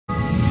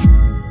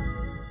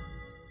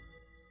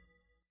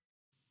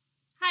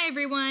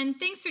everyone,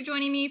 thanks for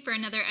joining me for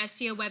another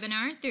SEO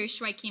webinar through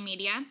Shweiki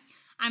Media.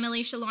 I'm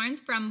Alicia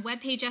Lawrence from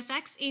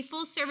WebpageFX, a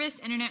full-service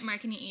internet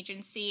marketing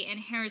agency in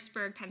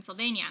Harrisburg,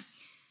 Pennsylvania.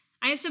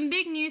 I have some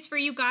big news for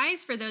you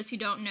guys, for those who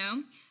don't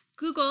know.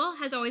 Google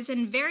has always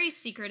been very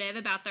secretive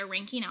about their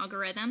ranking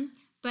algorithm,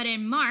 but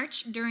in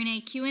March, during a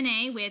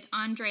Q&A with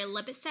Andrei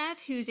Lipitsev,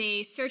 who's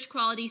a search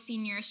quality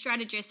senior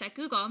strategist at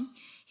Google,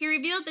 he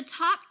revealed the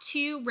top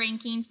 2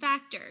 ranking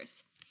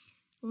factors: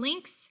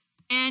 links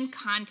and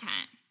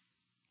content.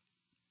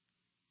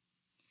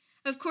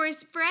 Of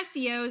course, for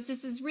SEOs,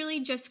 this is really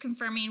just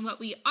confirming what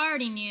we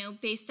already knew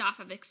based off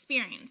of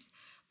experience.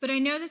 But I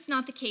know that's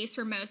not the case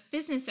for most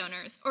business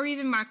owners or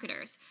even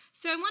marketers.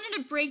 So I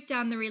wanted to break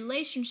down the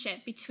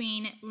relationship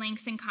between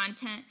links and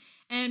content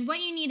and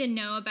what you need to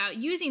know about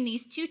using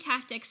these 2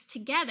 tactics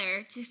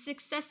together to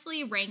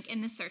successfully rank in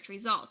the search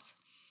results.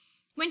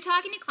 When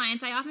talking to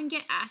clients, I often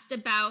get asked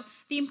about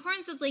the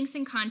importance of links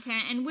and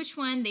content and which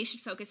one they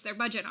should focus their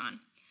budget on.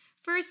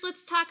 First,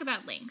 let's talk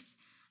about links.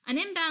 An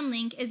inbound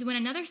link is when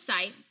another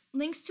site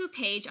links to a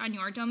page on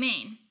your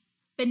domain,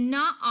 but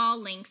not all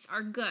links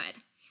are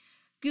good.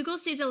 Google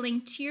sees a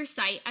link to your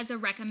site as a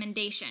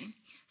recommendation.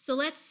 So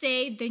let's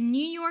say the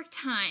New York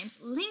Times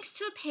links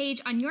to a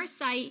page on your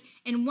site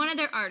in one of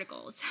their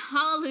articles.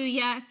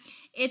 Hallelujah,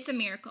 it's a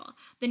miracle.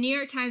 The New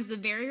York Times is a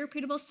very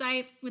reputable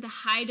site with a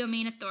high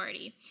domain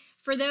authority.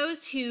 For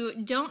those who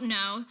don't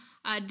know,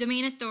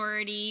 domain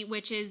authority,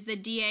 which is the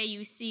DA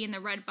you see in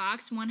the red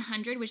box,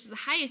 100, which is the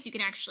highest you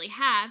can actually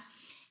have,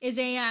 is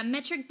a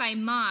metric by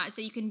Moz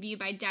that you can view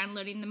by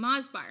downloading the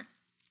Moz bar.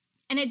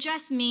 And it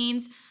just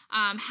means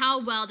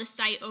how well the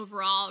site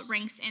overall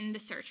ranks in the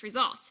search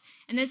results.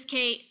 In this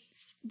case,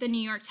 the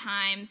New York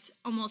Times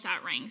almost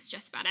outranks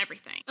just about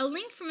everything. A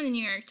link from the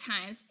New York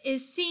Times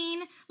is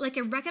seen like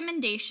a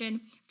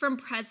recommendation from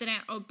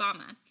President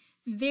Obama,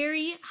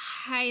 very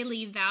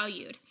highly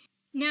valued.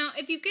 Now,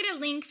 if you get a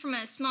link from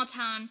a small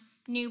town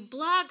new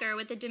blogger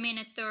with a domain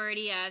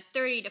authority of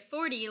 30 to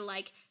 40,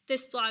 like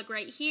this blog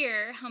right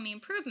here, Home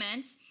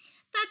Improvements,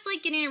 that's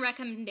like getting a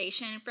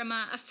recommendation from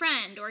a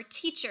friend or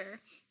teacher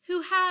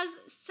who has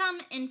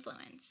some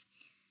influence.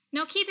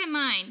 Now keep in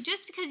mind,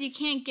 just because you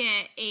can't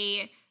get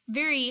a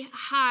very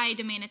high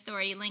domain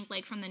authority link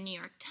like from the New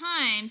York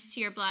Times to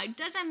your blog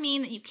doesn't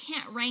mean that you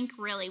can't rank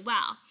really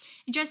well.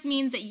 It just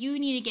means that you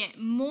need to get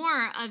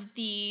more of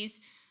these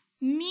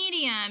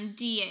medium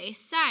DA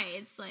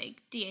sites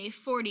like DA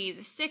 40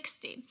 to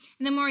 60.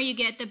 And the more you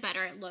get, the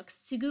better it looks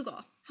to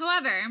Google.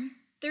 However,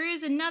 there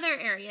is another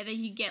area that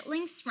you get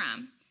links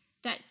from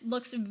that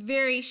looks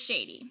very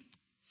shady.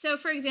 So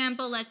for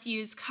example, let's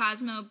use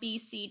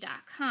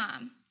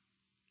cosmobc.com.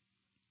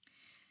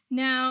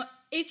 Now,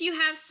 if you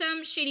have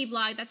some shady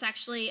blog that's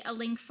actually a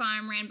link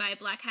farm ran by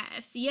Black Hat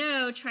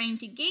SEO trying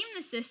to game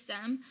the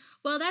system,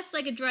 well, that's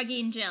like a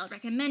druggie in jail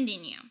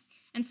recommending you.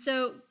 And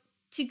so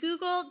to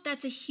Google,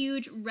 that's a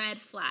huge red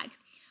flag.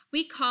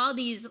 We call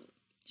these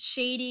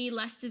shady,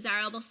 less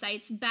desirable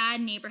sites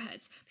bad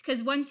neighborhoods,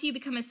 because once you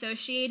become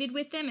associated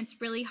with them,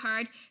 it's really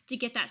hard to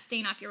get that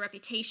stain off your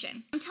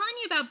reputation. I'm telling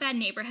you about bad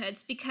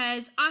neighborhoods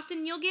because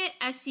often you'll get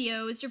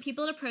SEOs or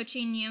people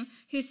approaching you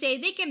who say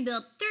they can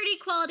build 30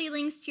 quality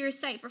links to your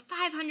site for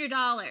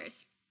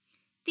 $500.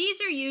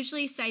 These are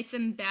usually sites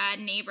in bad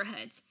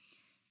neighborhoods.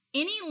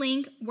 Any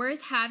link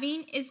worth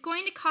having is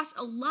going to cost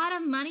a lot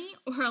of money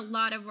or a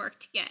lot of work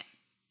to get.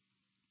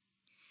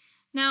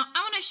 Now, I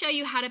want to show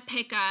you how to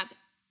pick up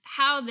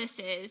how this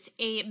is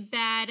a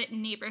bad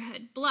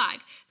neighborhood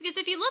blog. Because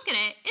if you look at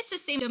it, it's the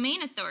same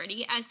domain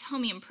authority as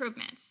Home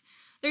Improvements.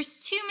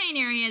 There's 2 main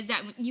areas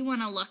that you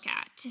want to look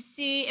at to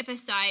see if a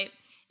site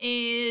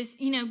is,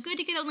 good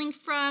to get a link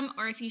from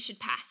or if you should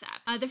pass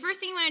up. The first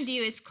thing you want to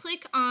do is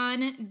click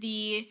on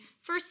the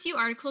first few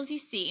articles you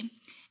see,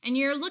 and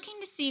you're looking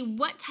to see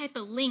what type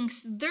of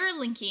links they're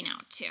linking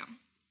out to.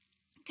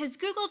 Because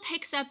Google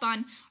picks up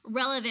on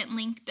relevant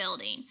link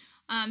building.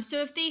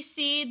 So if they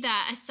see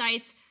that a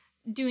site's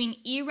doing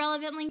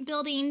irrelevant link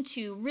building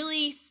to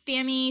really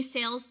spammy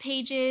sales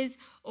pages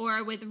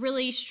or with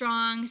really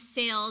strong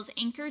sales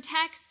anchor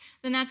text,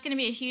 then that's going to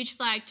be a huge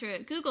flag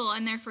to Google,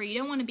 and therefore you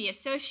don't want to be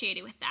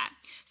associated with that.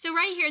 So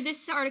right here,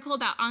 this is an article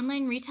about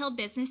online retail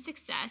business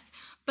success,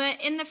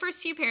 but in the first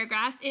few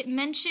paragraphs, it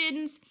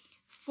mentions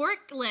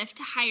forklift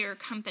hire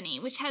company,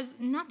 which has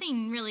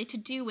nothing really to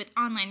do with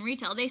online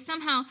retail. They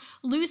somehow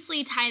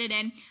loosely tied it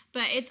in,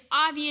 but it's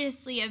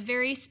obviously a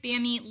very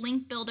spammy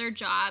link builder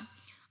job.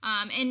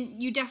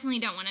 And you definitely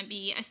don't want to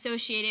be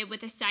associated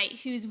with a site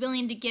who's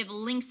willing to give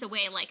links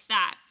away like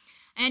that.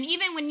 And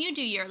even when you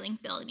do your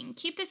link building,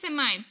 keep this in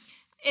mind.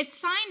 It's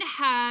fine to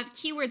have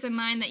keywords in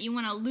mind that you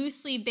want to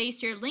loosely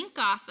base your link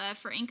off of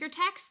for anchor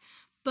text,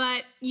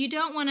 but you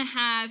don't want to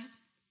have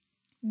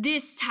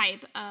this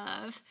type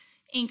of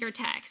anchor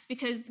text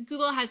because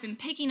Google has been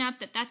picking up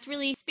that that's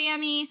really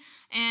spammy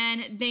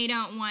and they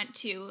don't want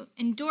to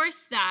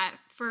endorse that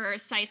for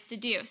sites to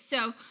do.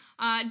 So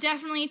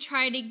definitely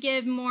try to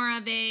give more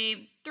of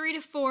a 3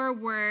 to 4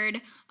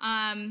 word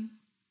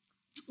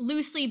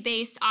loosely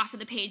based off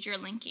of the page you're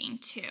linking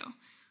to.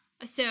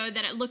 so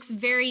that it looks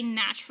very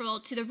natural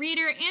to the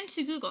reader and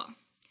to Google.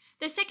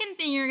 The second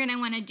thing you're going to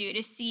want to do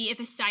to see if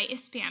a site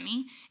is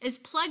spammy is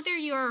plug their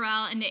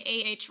URL into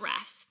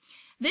Ahrefs.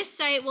 This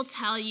site will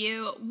tell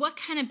you what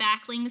kind of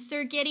backlinks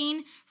they're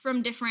getting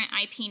from different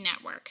IP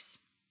networks.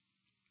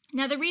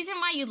 Now, the reason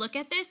why you look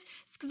at this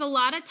is because a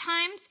lot of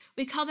times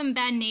we call them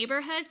bad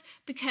neighborhoods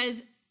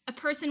because a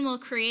person will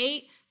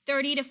create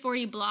 30 to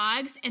 40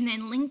 blogs and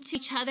then link to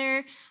each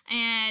other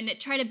and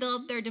try to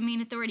build their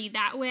domain authority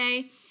that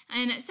way.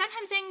 And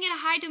sometimes they can get a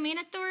high domain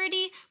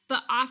authority,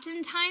 but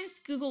oftentimes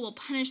Google will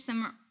punish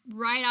them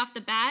right off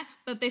the bat.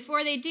 But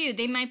before they do,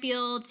 they might be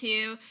able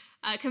to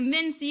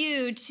convince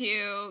you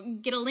to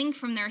get a link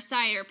from their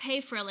site or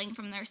pay for a link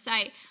from their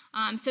site.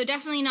 So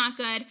definitely not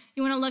good.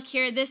 You want to look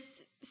here.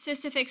 This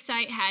specific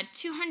site had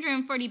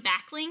 240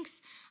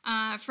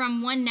 backlinks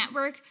from one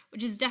network,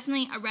 which is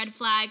definitely a red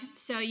flag.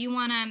 So you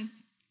want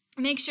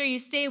to make sure you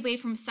stay away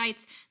from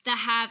sites that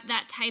have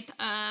that type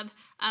of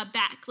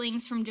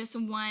backlinks from just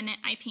one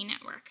IP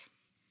network.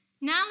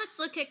 Now let's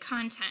look at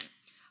content.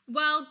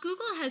 While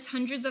Google has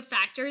hundreds of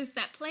factors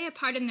that play a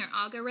part in their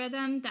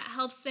algorithm that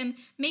helps them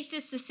make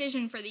this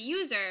decision for the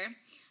user,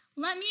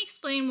 let me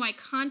explain why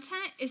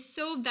content is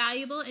so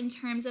valuable in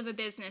terms of a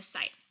business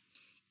site.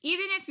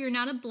 Even if you're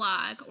not a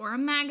blog or a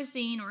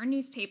magazine or a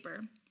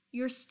newspaper,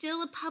 you're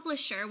still a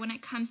publisher when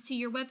it comes to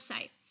your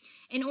website.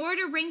 In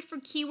order to rank for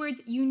keywords,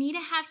 you need to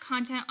have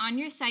content on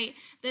your site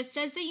that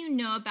says that you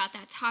know about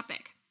that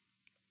topic.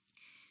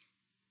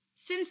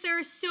 Since there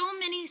are so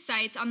many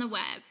sites on the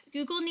web,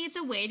 Google needs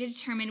a way to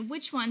determine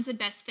which ones would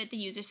best fit the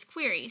user's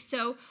query.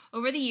 So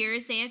over the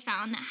years, they have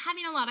found that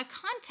having a lot of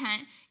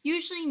content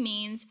usually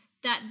means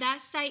that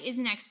that site is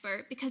an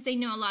expert because they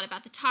know a lot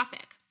about the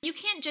topic. You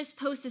can't just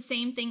post the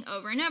same thing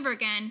over and over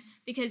again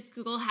because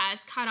Google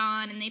has caught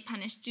on and they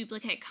punish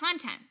duplicate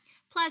content.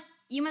 Plus,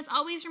 you must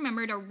always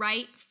remember to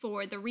write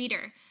for the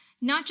reader,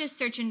 not just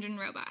search engine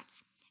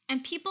robots.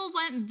 And people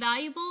want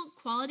valuable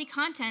quality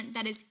content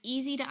that is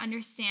easy to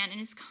understand and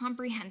is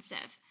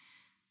comprehensive.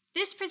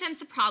 This presents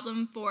a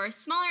problem for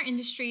smaller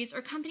industries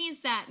or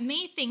companies that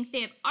may think they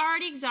have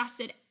already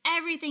exhausted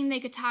everything they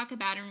could talk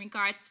about in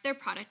regards to their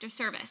product or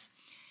service.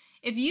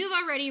 If you've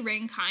already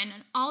written content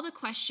on all the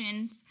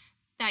questions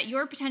that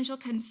your potential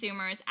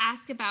consumers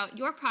ask about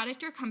your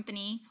product or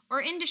company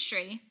or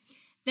industry,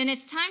 then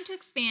it's time to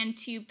expand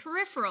to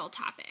peripheral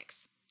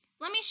topics.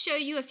 Let me show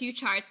you a few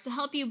charts to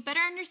help you better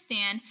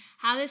understand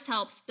how this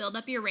helps build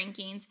up your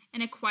rankings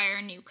and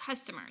acquire new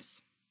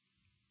customers.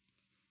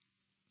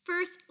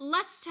 First,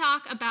 let's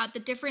talk about the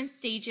different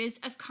stages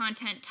of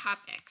content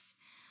topics.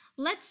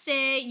 Let's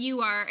say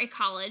you are a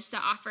college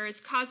that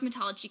offers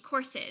cosmetology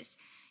courses.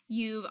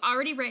 You've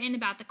already written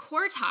about the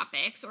core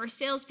topics or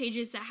sales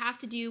pages that have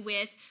to do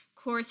with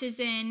courses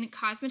in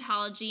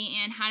cosmetology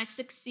and how to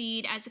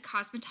succeed as a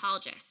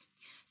cosmetologist.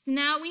 So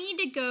now we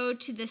need to go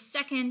to the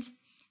second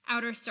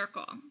outer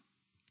circle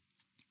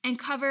and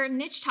cover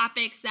niche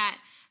topics that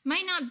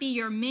might not be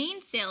your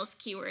main sales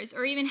keywords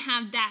or even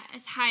have that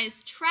as high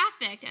as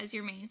traffic as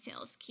your main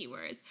sales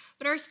keywords,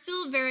 but are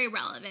still very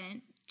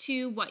relevant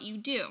to what you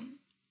do.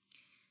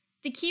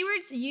 The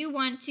keywords you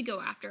want to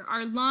go after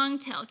are long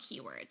tail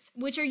keywords,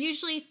 which are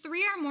usually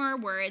 3 or more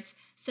words,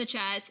 such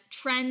as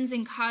trends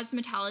in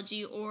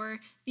cosmetology or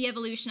the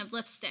evolution of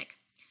lipstick.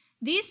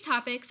 These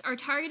topics are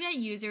targeted at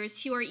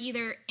users who are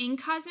either in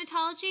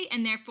cosmetology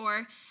and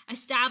therefore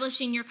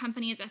establishing your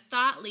company as a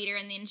thought leader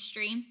in the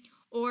industry,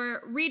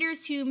 or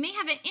readers who may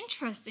have an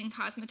interest in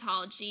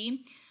cosmetology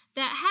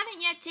that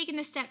haven't yet taken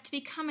the step to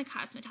become a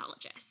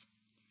cosmetologist.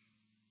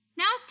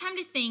 Now it's time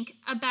to think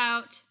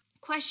about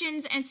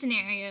questions and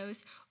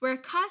scenarios where a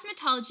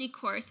cosmetology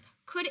course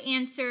could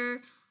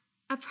answer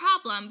a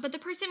problem, but the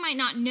person might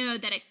not know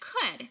that it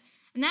could.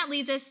 And that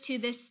leads us to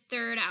this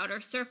third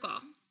outer circle.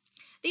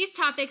 These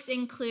topics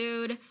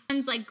include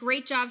things like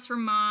great jobs for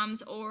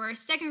moms or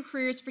second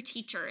careers for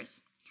teachers.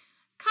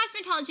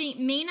 Cosmetology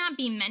may not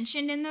be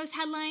mentioned in those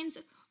headlines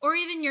or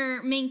even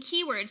your main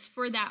keywords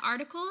for that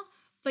article,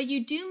 but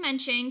you do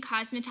mention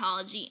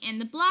cosmetology in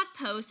the blog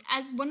post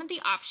as one of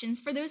the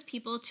options for those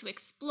people to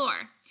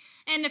explore.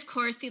 And of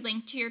course, you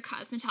link to your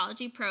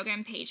cosmetology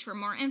program page for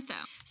more info.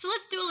 So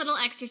let's do a little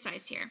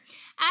exercise here.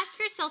 Ask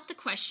yourself the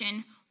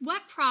question,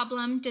 what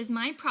problem does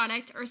my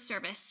product or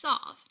service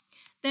solve?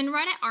 Then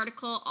write an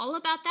article all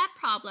about that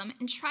problem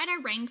and try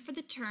to rank for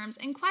the terms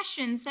and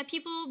questions that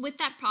people with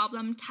that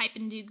problem type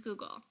into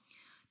Google.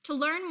 To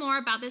learn more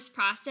about this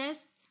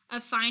process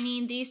of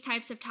finding these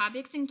types of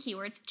topics and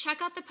keywords,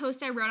 check out the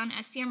post I wrote on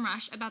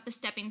SEMrush about the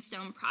stepping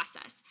stone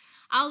process.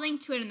 I'll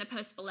link to it in the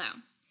post below.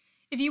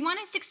 If you want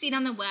to succeed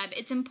on the web,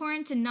 it's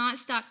important to not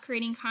stop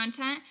creating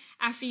content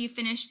after you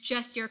finish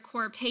just your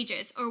core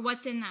pages or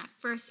what's in that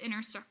first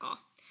inner circle.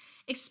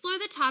 Explore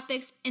the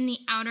topics in the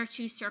outer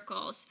 2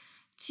 circles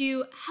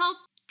to help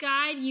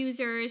guide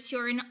users who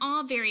are in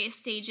all various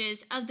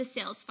stages of the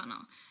sales funnel,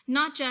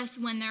 not just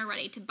when they're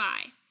ready to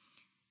buy.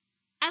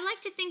 I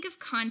like to think of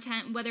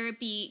content, whether it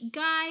be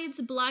guides,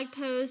 blog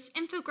posts,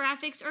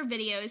 infographics, or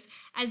videos,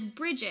 as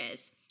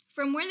bridges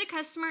from where the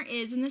customer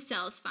is in the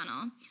sales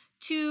funnel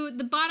to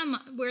the bottom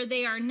where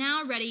they are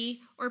now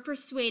ready or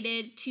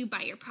persuaded to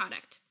buy your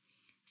product.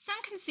 Some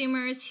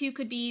consumers who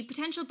could be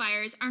potential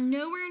buyers are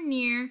nowhere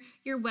near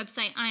your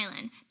website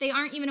island. They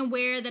aren't even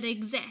aware that it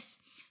exists.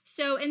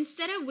 So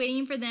instead of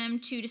waiting for them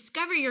to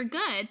discover your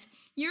goods,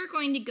 you're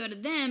going to go to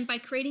them by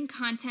creating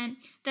content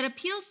that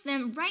appeals to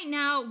them right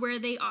now where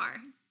they are.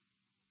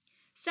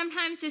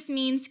 Sometimes this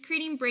means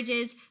creating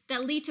bridges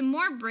that lead to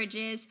more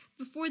bridges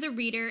before the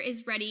reader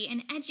is ready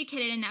and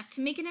educated enough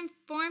to make an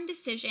informed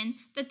decision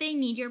that they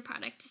need your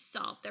product to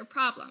solve their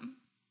problem.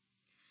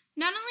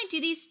 Not only do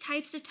these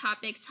types of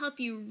topics help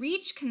you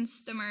reach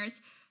customers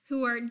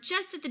who are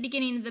just at the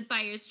beginning of the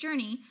buyer's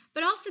journey,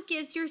 but also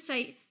gives your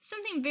site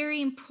something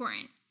very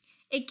important.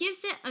 It gives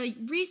it a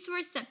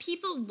resource that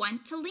people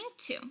want to link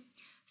to.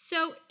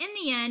 So in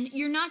the end,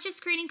 you're not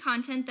just creating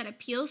content that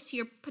appeals to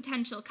your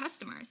potential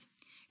customers.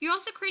 You're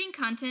also creating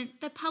content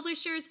that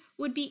publishers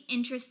would be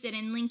interested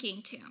in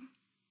linking to.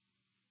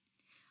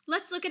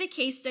 Let's look at a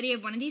case study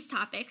of one of these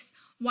topics.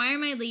 Why are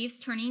my leaves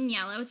turning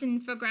yellow? It's an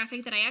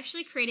infographic that I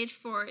actually created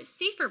for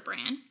Safer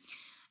brand.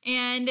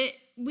 And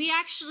we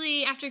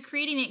actually, after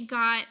creating it,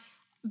 got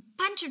a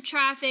bunch of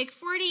traffic,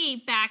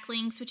 48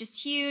 backlinks, which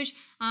is huge,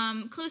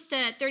 close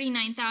to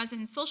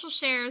 39,000 social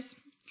shares.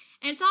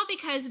 And it's all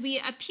because we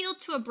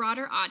appealed to a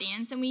broader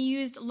audience and we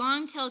used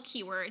long-tail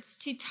keywords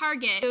to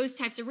target those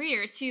types of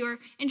readers who are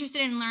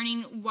interested in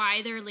learning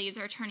why their leaves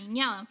are turning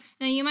yellow.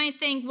 Now you might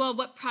think, well,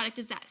 what product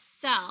does that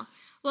sell?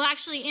 Well,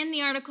 actually in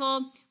the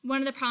article, one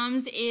of the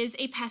problems is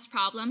a pest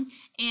problem,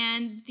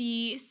 and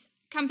the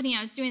company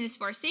I was doing this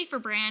for, Safer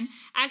brand,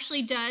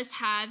 actually does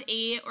have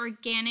a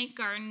organic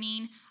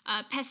gardening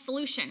pest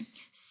solution.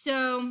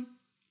 So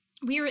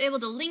we were able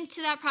to link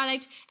to that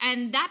product,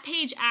 and that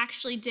page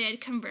actually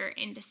did convert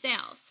into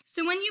sales.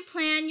 So when you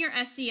plan your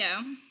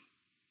SEO,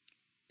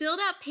 build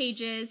out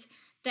pages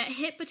that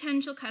hit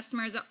potential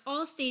customers at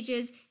all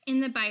stages in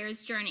the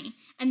buyer's journey,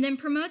 and then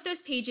promote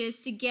those pages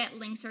to get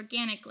links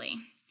organically.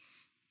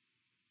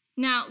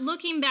 Now,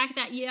 looking back at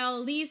that yellow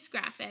leaves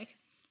graphic,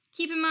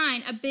 keep in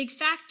mind a big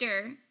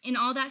factor in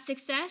all that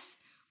success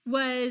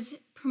was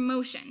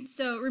promotion.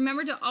 So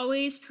remember to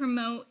always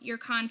promote your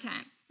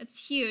content.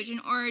 That's huge in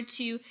order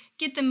to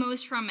get the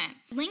most from it.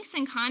 Links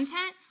and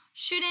content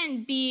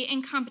shouldn't be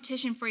in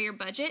competition for your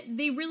budget.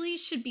 They really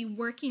should be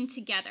working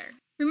together.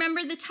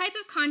 Remember, the type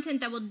of content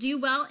that will do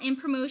well in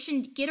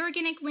promotion to get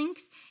organic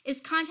links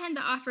is content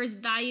that offers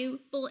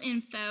valuable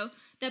info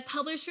that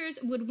publishers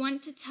would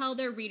want to tell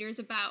their readers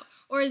about,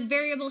 or is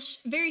very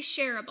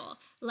shareable,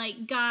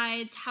 like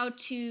guides,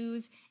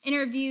 how-tos,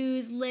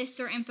 interviews, lists,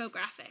 or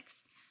infographics.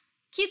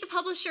 Keep the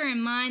publisher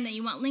in mind that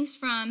you want links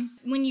from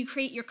when you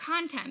create your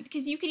content,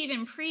 because you could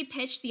even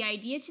pre-pitch the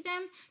idea to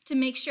them to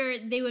make sure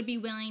they would be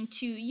willing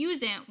to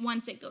use it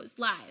once it goes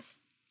live.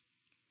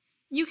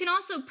 You can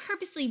also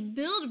purposely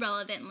build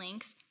relevant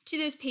links to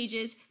those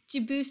pages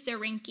to boost their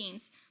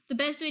rankings. The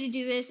best way to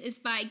do this is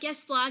by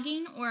guest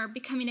blogging or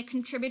becoming a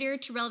contributor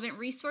to relevant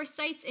resource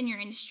sites in your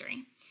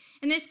industry.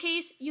 In this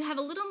case, you have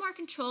a little more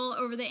control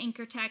over the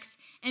anchor text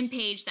and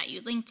page that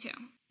you link to.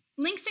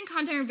 Links and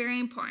content are very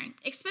important,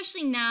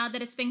 especially now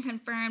that it's been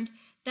confirmed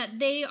that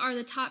they are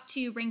the top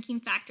 2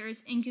 ranking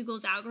factors in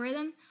Google's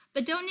algorithm,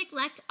 but don't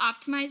neglect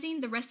optimizing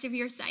the rest of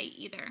your site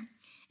either.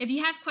 If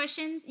you have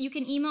questions, you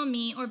can email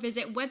me or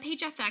visit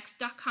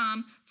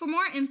WebpageFX.com for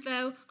more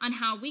info on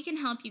how we can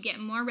help you get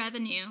more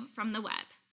revenue from the web.